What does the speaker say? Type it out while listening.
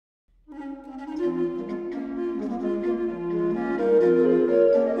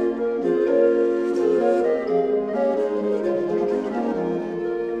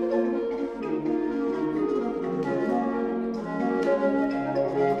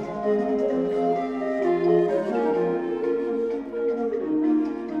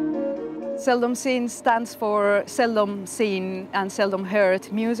Seldom Sene stands for seldom seen and seldom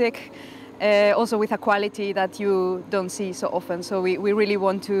heard music, also with a quality that you don't see so often. So we really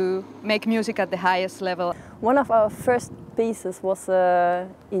want to make music at the highest level. One of our first pieces was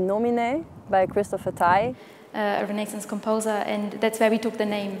In Nomine by Christopher Tye. A Renaissance composer, and that's where we took the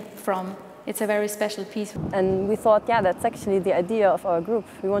name from. It's a very special piece. And we thought, yeah, that's actually the idea of our group.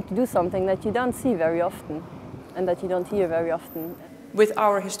 We want to do something that you don't see very often and that you don't hear very often. With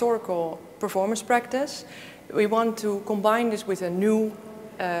our historical performance practice, we want to combine this with a new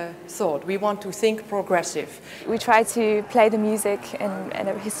thought. We want to think progressive. We try to play the music in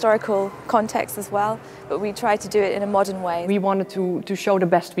a historical context as well, but we try to do it in a modern way. We wanted to show the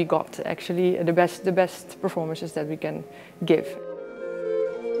best we got, actually, the best performances that we can give.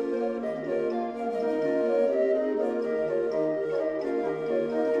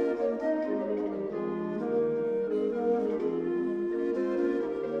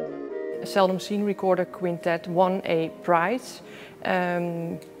 Seldom Sene Recorder Quintet won a prize,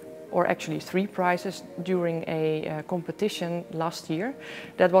 or actually 3 prizes during a competition last year.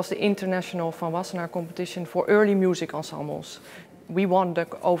 That was the International Van Wassenaar competition for early music ensembles. We won the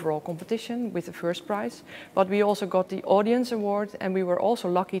overall competition with the first prize, but we also got the audience award, and we were also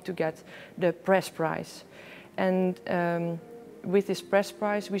lucky to get the press prize. And with this press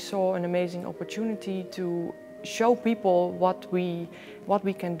prize we saw an amazing opportunity to show people what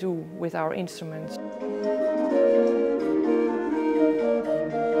we can do with our instruments.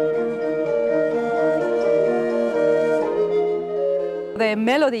 The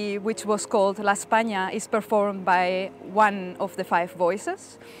melody, which was called La Spagna, is performed by one of the 5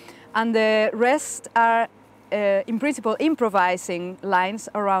 voices, and the rest are in principle improvising lines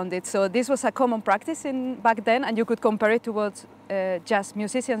around it. So this was a common practice back then, and you could compare it to what jazz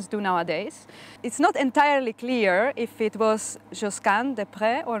musicians do nowadays. It's not entirely clear if it was Josquin,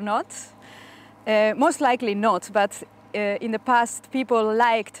 Desprez or not. Most likely not, but in the past people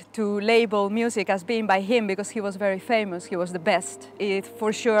liked to label music as being by him because he was very famous, he was the best. It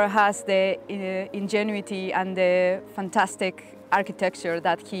for sure has the ingenuity and the fantastic architecture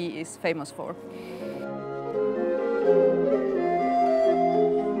that he is famous for.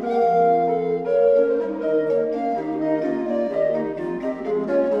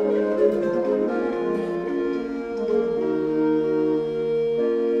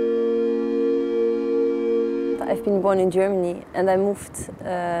 I've been born in Germany and I moved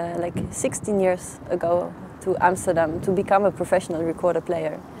like 16 years ago to Amsterdam to become a professional recorder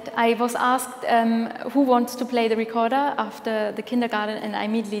player. I was asked who wants to play the recorder after the kindergarten, and I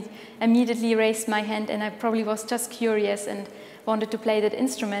immediately raised my hand, and I probably was just curious and wanted to play that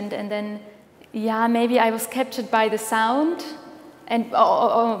instrument. And then, yeah, maybe I was captured by the sound and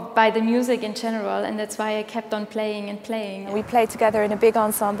or by the music in general, and that's why I kept on playing and playing. We played together in a big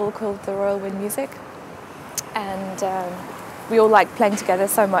ensemble called the Royal Wind Music, and we all liked playing together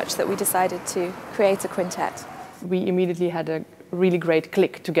so much that we decided to create a quintet. We immediately had a really great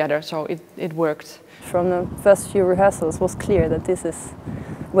click together, so it worked. From the first few rehearsals it was clear that this is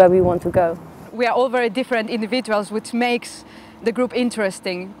where we want to go. We are all very different individuals, which makes the group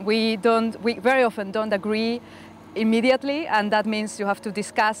interesting. We very often don't agree immediately, and that means you have to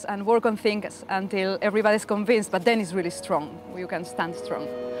discuss and work on things until everybody's convinced, but then it's really strong. You can stand strong.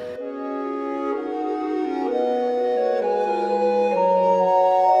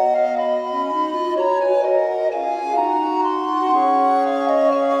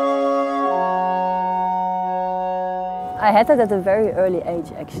 I had that at a very early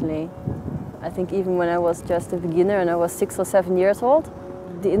age, actually. I think even when I was just a beginner and I was 6 or 7 years old,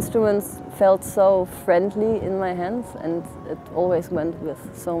 the instruments felt so friendly in my hands, and it always went with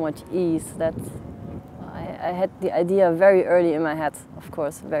so much ease that I had the idea very early in my head, of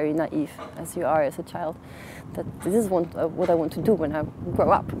course, very naive as you are as a child, that this is what I want to do when I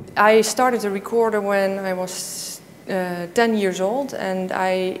grow up. I started a recorder when I was 10 years old, and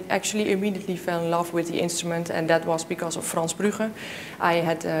I actually immediately fell in love with the instrument, and that was because of Frans Brugge. I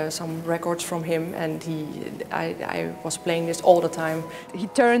had some records from him, and I was playing this all the time. He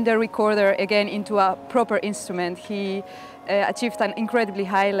turned the recorder again into a proper instrument. He achieved an incredibly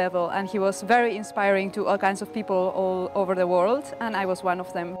high level, and he was very inspiring to all kinds of people all over the world, and I was one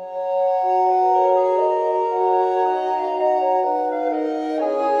of them.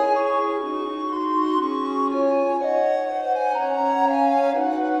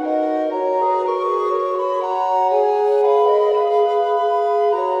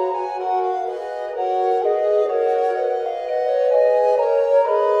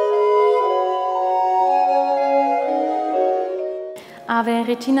 Ave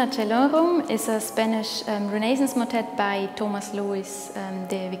Regina Caelorum is a Spanish Renaissance motet by Tomás Luis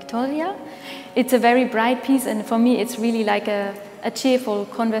de Victoria. It's a very bright piece, and for me it's really like a cheerful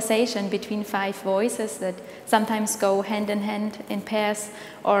conversation between 5 voices that sometimes go hand in hand in pairs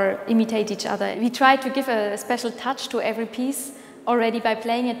or imitate each other. We try to give a special touch to every piece already by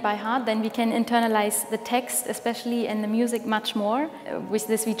playing it by heart. Then we can internalize the text especially and the music much more. With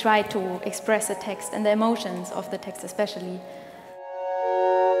this we try to express the text and the emotions of the text especially.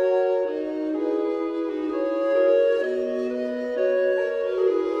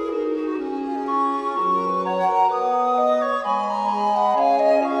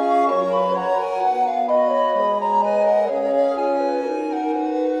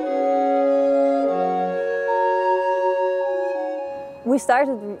 We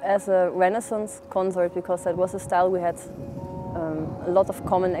started as a Renaissance concert because that was a style we had a lot of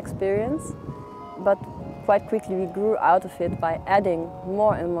common experience, but quite quickly we grew out of it by adding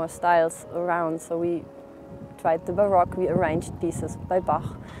more and more styles around. So we tried the Baroque, we arranged pieces by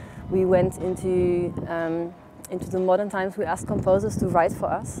Bach. We went into the modern times, we asked composers to write for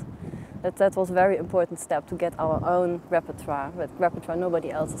us. That was a very important step to get our own repertoire, but repertoire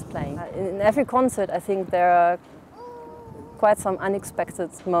nobody else is playing. In every concert I think there are quite some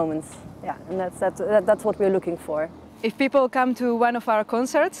unexpected moments, yeah, and that's what we're looking for. If people come to one of our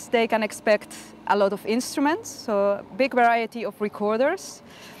concerts, they can expect a lot of instruments, so a big variety of recorders.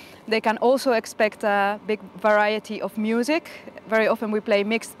 They can also expect a big variety of music. Very often we play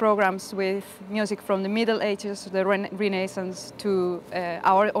mixed programs with music from the Middle Ages, the Renaissance to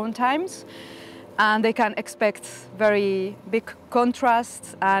our own times. And they can expect very big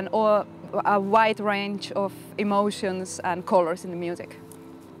contrasts and a wide range of emotions and colors in the music.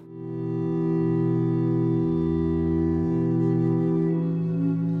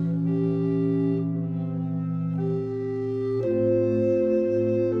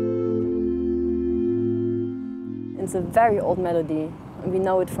 It's a very old melody, and we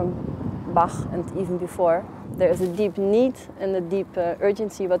know it from Bach and even before. There is a deep need and a deep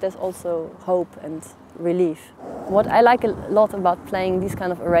urgency, but there's also hope and relief. What I like a lot about playing these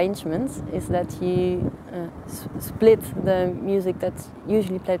kind of arrangements is that you split the music that's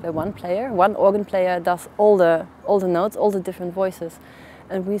usually played by one player. One organ player does all the notes, all the different voices,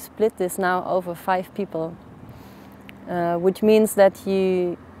 and we split this now over 5 people, which means that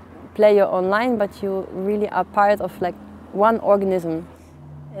you play your own line, but you really are part of like one organism.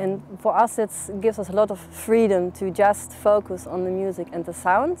 And for us it gives us a lot of freedom to just focus on the music and the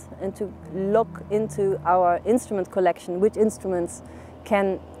sound and to look into our instrument collection, which instruments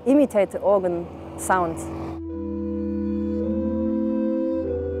can imitate the organ sound.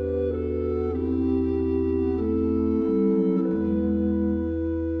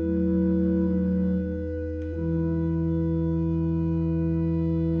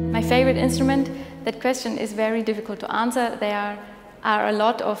 My favorite instrument, that question is very difficult to answer. There are a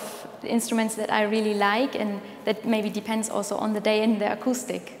lot of instruments that I really like, and that maybe depends also on the day and the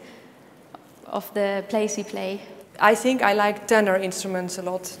acoustic of the place we play. I think I like tenor instruments a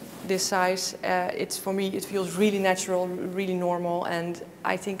lot, this size. For me it feels really natural, really normal, and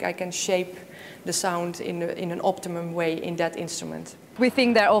I think I can shape the sound in an optimum way in that instrument. We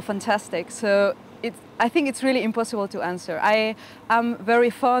think they're all fantastic, so I think it's really impossible to answer. I am very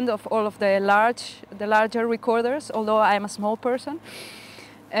fond of all of the larger recorders, although I am a small person.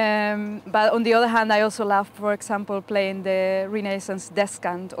 But on the other hand, I also love, for example, playing the Renaissance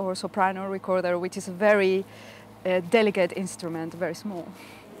descant or soprano recorder, which is a very delicate instrument, very small.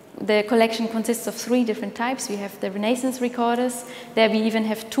 The collection consists of 3 different types. We have the Renaissance recorders. There we even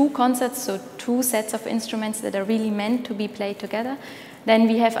have 2 concerts, so 2 sets of instruments that are really meant to be played together. Then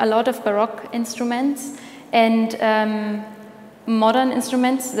we have a lot of Baroque instruments and modern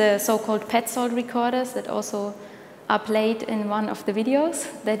instruments, the so-called Petzold recorders that also are played in one of the videos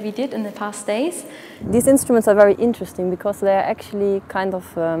that we did in the past days. These instruments are very interesting because they are actually kind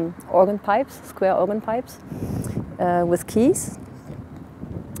of organ pipes, square organ pipes with keys.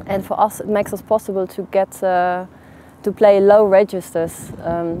 And for us it makes us possible to get to play low registers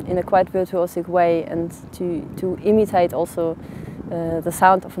in a quite virtuosic way and to imitate also the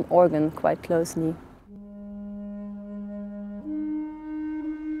sound of an organ quite closely.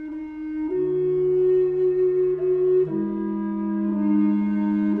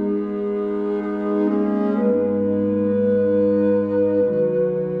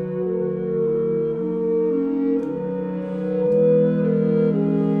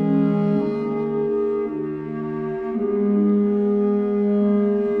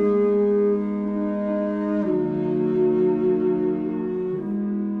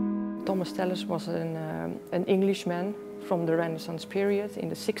 Tallis was an Englishman from the Renaissance period in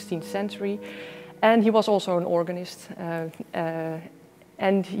the 16th century. And he was also an organist.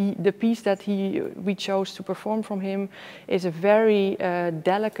 And the piece that we chose to perform from him is a very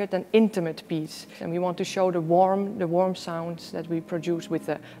delicate and intimate piece. And we want to show the warm sounds that we produce with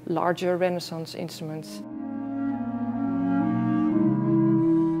the larger Renaissance instruments.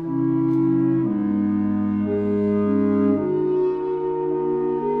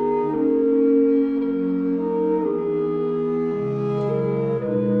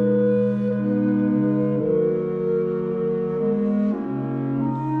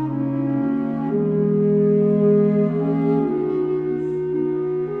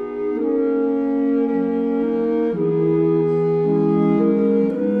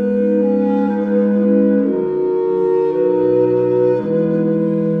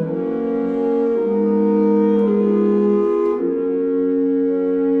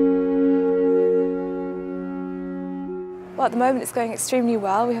 Well, at the moment it's going extremely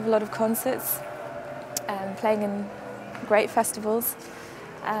well. We have a lot of concerts, playing in great festivals.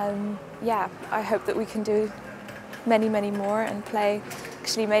 Yeah, I hope that we can do many, many more and play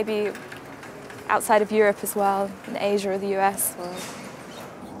actually maybe outside of Europe as well, in Asia or the US.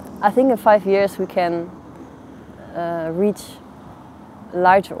 I think in 5 years we can reach a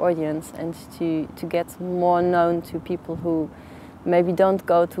larger audience and to get more known to people who maybe don't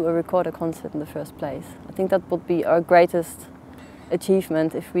go to a recorder concert in the first place. I think that would be our greatest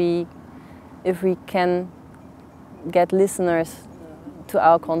achievement if we can get listeners to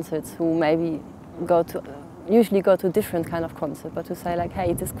our concerts who maybe usually go to a different kind of concert, but to say like,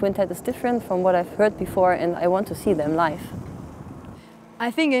 hey, this quintet is different from what I've heard before and I want to see them live.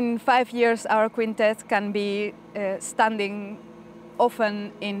 I think in 5 years our quintet can be standing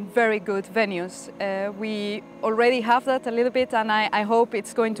often in very good venues. We already have that a little bit, and I hope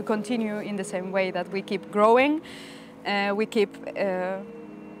it's going to continue in the same way, that we keep growing, we keep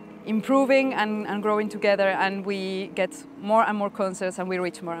improving and growing together, and we get more and more concerts and we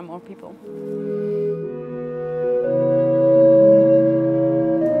reach more and more people.